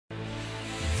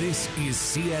This is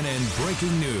CNN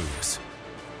Breaking News.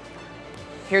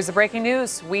 Here's the breaking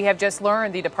news. We have just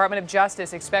learned the Department of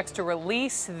Justice expects to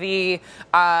release the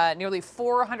nearly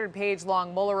 400-page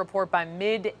long Mueller report by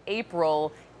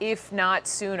mid-April, if not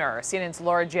sooner. CNN's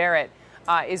Laura Jarrett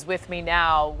is with me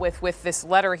now with this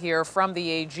letter here from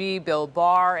the AG, Bill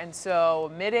Barr. And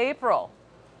so mid-April.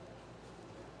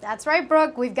 That's right,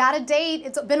 Brooke. We've got a date.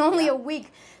 It's been only a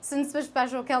week since the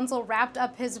special counsel wrapped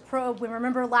up his probe. We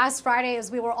remember last Friday as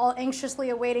we were all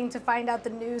anxiously awaiting to find out the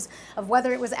news of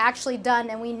whether it was actually done.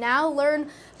 And we now learn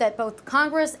that both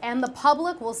Congress and the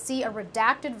public will see a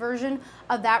redacted version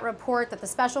of that report that the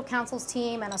special counsel's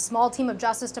team and a small team of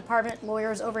Justice Department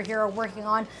lawyers over here are working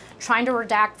on, trying to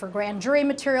redact for grand jury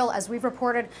material, as we've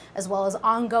reported, as well as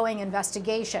ongoing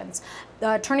investigations.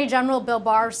 The Attorney General Bill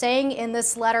Barr saying in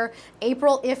this letter,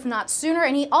 April, if not sooner.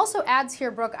 And he also adds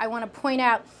here, Brooke, I want to point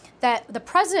out that the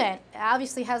president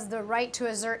obviously has the right to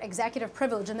assert executive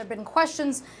privilege, and there have been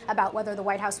questions about whether the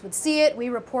White House would see it. We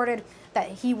reported that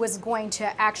he was going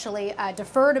to actually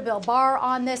defer to Bill Barr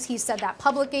on this. He said that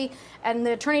publicly, and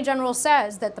the Attorney General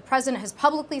says that the president has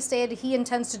publicly stated he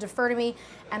intends to defer to me,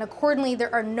 and accordingly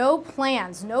there are no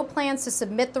plans to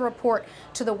submit the report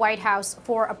to the White House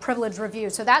for a privilege review.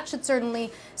 So that should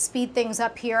certainly speed things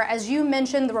up here. As you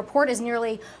mentioned, the report is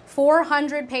nearly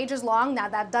 400 pages long. Now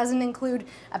that doesn't include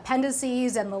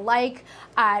appendices and the like.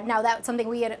 Now that's something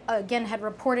we had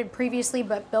reported previously,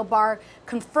 but Bill Barr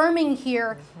confirming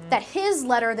here that his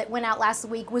letter that went out last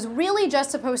week was really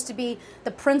just supposed to be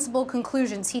the principal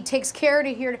conclusions. He takes care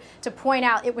to point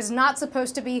out it was not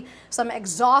supposed to be some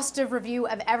exhaustive review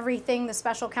of everything the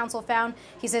special counsel found.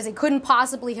 He says he couldn't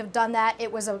possibly have done that.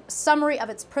 It was a summary of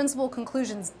its principal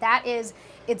conclusions. That is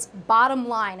its bottom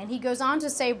line. And he goes on to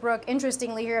say, Brooke,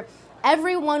 interestingly here,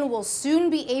 everyone will soon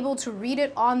be able to read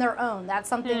it on their own. That's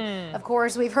something, of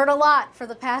course, we've heard a lot for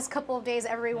the past couple of days,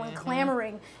 everyone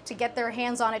clamoring to get their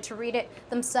hands on it, to read it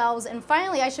themselves. And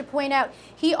finally, I should point out,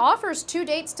 he offers 2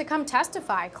 dates to come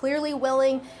testify, clearly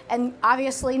willing and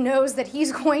obviously knows that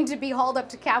he's going to be hauled up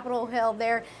to Capitol Hill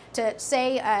there to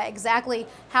say exactly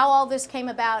how all this came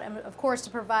about and, of course,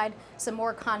 to provide some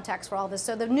more context for all this.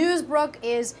 So the news, Brooke,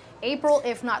 is April,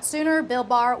 if not sooner. Bill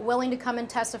Barr willing to come and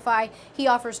testify. He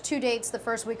offers 2 dates the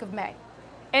first week of May.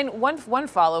 And one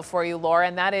follow for you, Laura,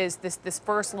 and that is this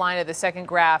first line of the second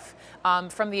graph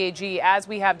from the AG. As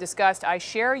we have discussed, I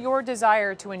share your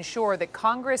desire to ensure that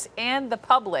Congress and the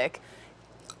public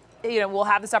will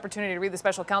have this opportunity to read the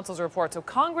special counsel's report. So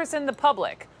Congress and the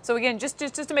public. So again, just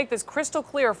to make this crystal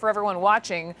clear for everyone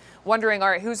watching, wondering, all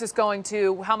right, who's this going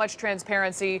to? How much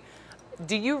transparency?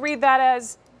 Do you read that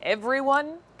as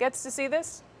everyone gets to see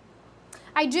this?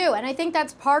 I do, and I think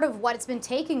that's part of what it's been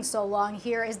taking so long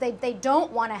here is they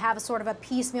don't want to have a sort of a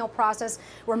piecemeal process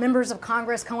where members of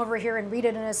Congress come over here and read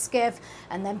it in a skiff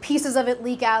and then pieces of it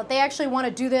leak out. They actually want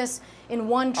to do this in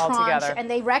one tranche, and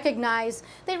they recognize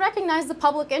the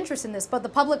public interest in this. But the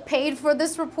public paid for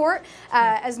this report,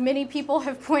 as many people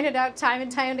have pointed out time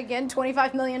and time again,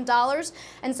 $25 million.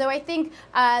 And so I think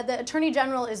the Attorney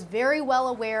General is very well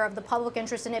aware of the public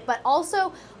interest in it, but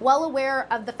also well aware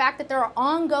of the fact that there are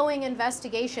ongoing investigations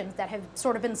that have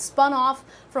sort of been spun off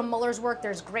from Mueller's work.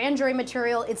 There's grand jury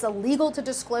material. It's illegal to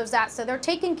disclose that. So they're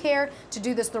taking care to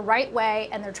do this the right way,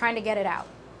 and they're trying to get it out.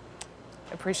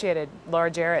 Appreciated. Laura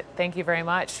Jarrett, thank you very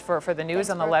much for the news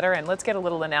on the letter. And let's get a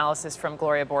little analysis from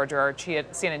Gloria Borger, our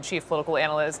CNN chief political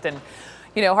analyst. And,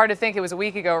 hard to think it was a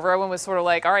week ago. Everyone was sort of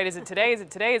like, all right, is it today? Is it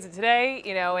today? Is it today?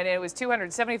 And it was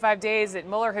 275 days that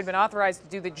Mueller had been authorized to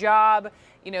do the job.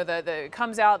 It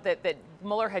comes out that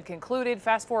Mueller had concluded.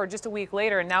 Fast forward just a week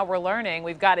later, and now we're learning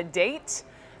we've got a date.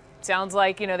 Sounds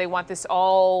like, they want this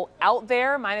all out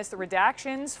there, minus the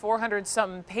redactions,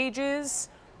 400-something pages.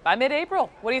 By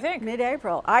mid-April. What do you think?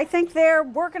 Mid-April. I think they're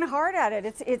working hard at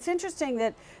it. It's interesting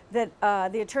that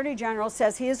the Attorney General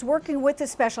says he is working with the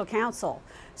special counsel.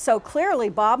 So clearly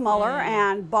Bob Mueller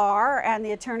and Barr and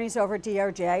the attorneys over at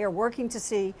DOJ are working to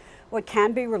see what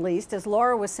can be released. As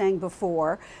Laura was saying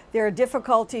before, there are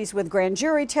difficulties with grand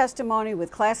jury testimony, with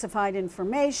classified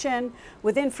information,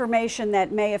 with information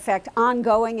that may affect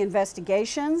ongoing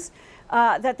investigations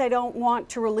that they don't want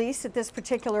to release at this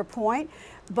particular point.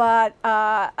 But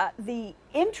the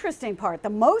interesting part, the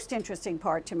most interesting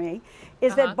part to me,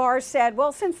 is that Barr said,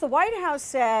 well, since the White House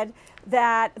said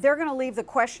that they're going to leave the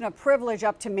question of privilege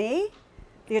up to me,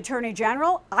 the Attorney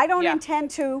General, I don't intend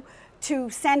to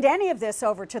send any of this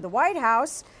over to the White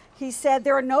House. He said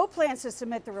there are no plans to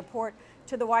submit the report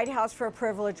to the White House for a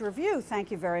privilege review.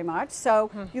 Thank you very much.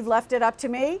 So you've left it up to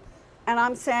me, and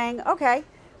I'm saying, okay,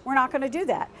 we're not going to do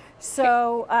that.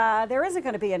 So there isn't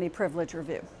going to be any privilege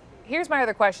review. Here's my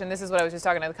other question. This is what I was just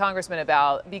talking to the congressman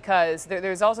about, because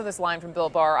there's also this line from Bill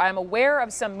Barr. I'm aware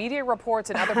of some media reports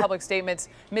and other public statements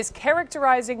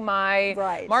mischaracterizing my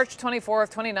March 24th,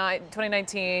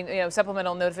 2019,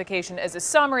 supplemental notification as a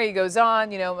summary. He goes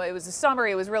on, it was a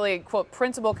summary. It was really, quote,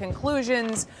 principal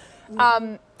conclusions.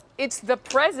 It's the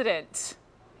president.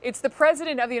 It's the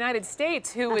president of the United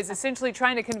States who is essentially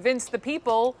trying to convince the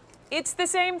people it's the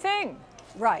same thing.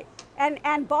 Right.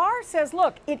 And Barr says,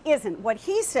 look, it isn't. What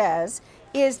he says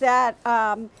is that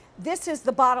this is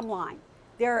the bottom line.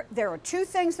 There are two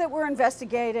things that were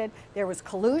investigated. There was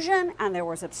collusion and there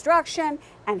was obstruction.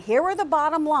 And here are the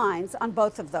bottom lines on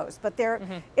both of those. But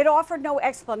it offered no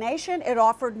explanation. It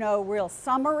offered no real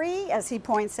summary, as he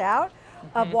points out,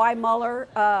 of why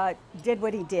Mueller did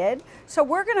what he did. So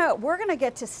we're gonna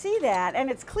get to see that.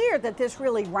 And it's clear that this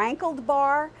really rankled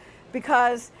Barr,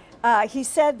 because he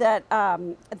said that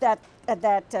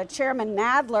Chairman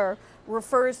Nadler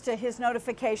refers to his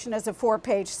notification as a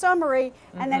 4-page summary,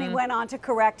 and then he went on to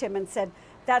correct him and said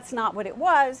that's not what it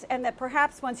was, and that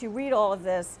perhaps once you read all of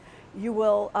this, you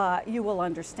will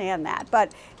understand that.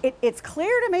 But it's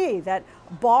clear to me that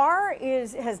Barr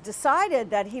has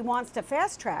decided that he wants to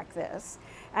fast track this,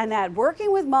 and that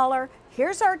working with Mueller,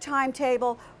 here's our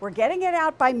timetable. We're getting it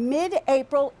out by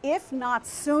mid-April, if not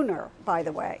sooner, by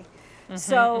the way.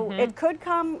 So it could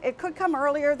come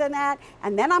earlier than that,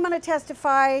 and then I'm going to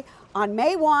testify on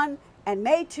May 1 and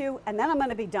May 2, and then I'm going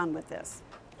to be done with this.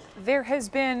 There has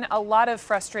been a lot of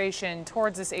frustration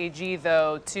towards this AG,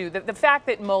 though, to the fact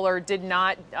that Mueller did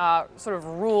not sort of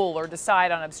rule or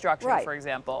decide on obstruction, for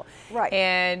example. Right.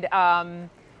 And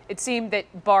it seemed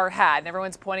that Barr had, and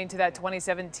everyone's pointing to that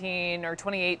 2017 or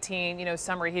 2018,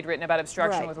 summary he'd written about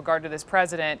obstruction with regard to this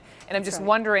president. And I'm just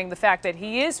wondering the fact that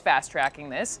he is fast tracking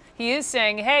this. He is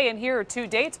saying, hey, and here are 2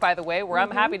 dates, by the way, where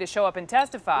I'm happy to show up and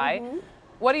testify.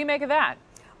 What do you make of that?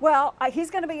 Well, he's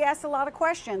going to be asked a lot of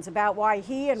questions about why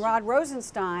he and Rod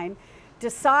Rosenstein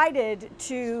decided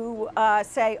to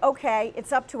say, okay,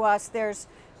 it's up to us.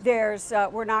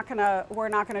 We're not going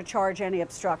to charge any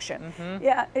obstruction.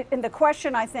 Yeah, and the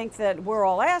question I think that we're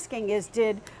all asking is,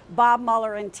 did Bob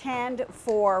Mueller intend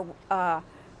for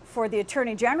the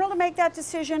Attorney General to make that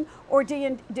decision, or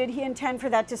did he intend for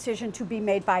that decision to be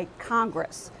made by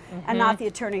Congress and not the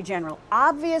Attorney General?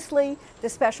 Obviously, the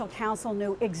special counsel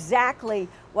knew exactly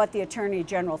what the Attorney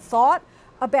General thought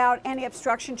about any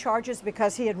obstruction charges,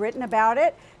 because he had written about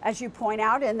it, as you point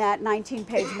out, in that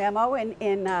 19-page memo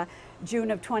in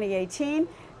June of 2018.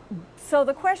 So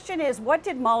the question is, what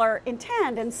did Mueller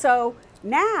intend? And so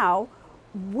now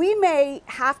we may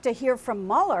have to hear from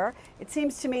Mueller. It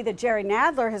seems to me that Jerry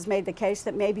Nadler has made the case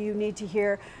that maybe you need to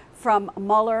hear from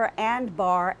Mueller and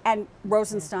Barr and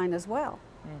Rosenstein as well.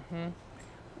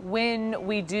 When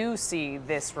we do see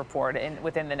this report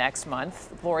within the next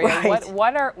month, Gloria,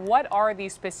 what are the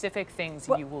specific things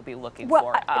you will be looking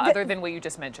for, other than what you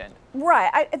just mentioned?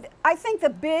 Right. I think the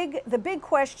big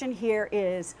question here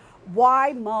is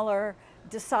why Mueller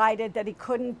decided that he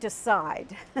couldn't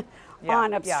decide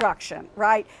on obstruction,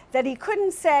 right? That he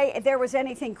couldn't say there was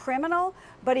anything criminal,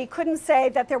 but he couldn't say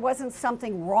that there wasn't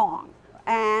something wrong,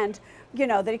 and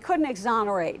that he couldn't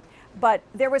exonerate. But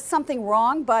there was something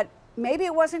wrong, but maybe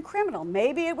it wasn't criminal.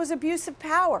 Maybe it was abuse of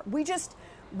power. We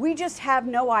just have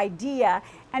no idea.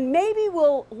 And maybe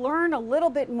we'll learn a little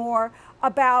bit more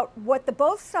about what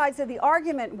both sides of the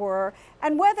argument were,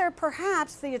 and whether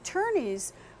perhaps the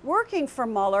attorneys working for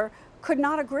Mueller could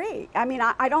not agree. I mean,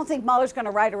 I don't think Mueller's going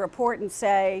to write a report and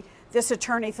say, this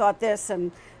attorney thought this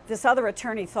and this other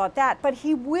attorney thought that. But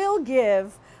he will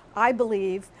give, I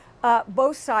believe,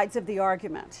 both sides of the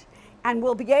argument. And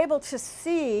we'll be able to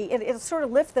see, it'll sort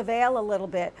of lift the veil a little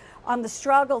bit on the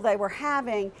struggle they were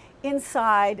having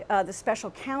inside the special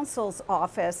counsel's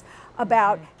office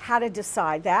about how to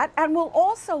decide that. And we'll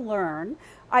also learn,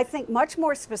 I think, much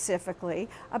more specifically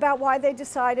about why they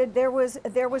decided there was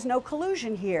no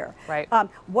collusion here. Right.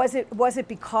 Was it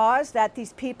because that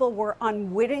these people were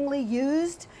unwittingly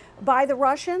used by the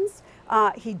Russians?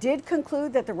 He did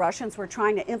conclude that the Russians were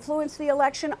trying to influence the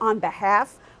election on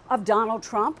behalf of Donald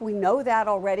Trump. We know that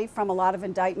already from a lot of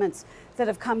indictments that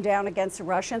have come down against the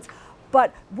Russians.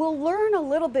 But we'll learn a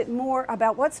little bit more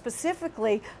about what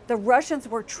specifically the Russians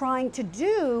were trying to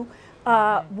do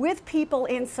with people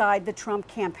inside the Trump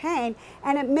campaign.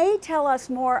 And it may tell us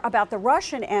more about the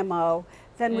Russian MO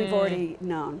than we've already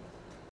known.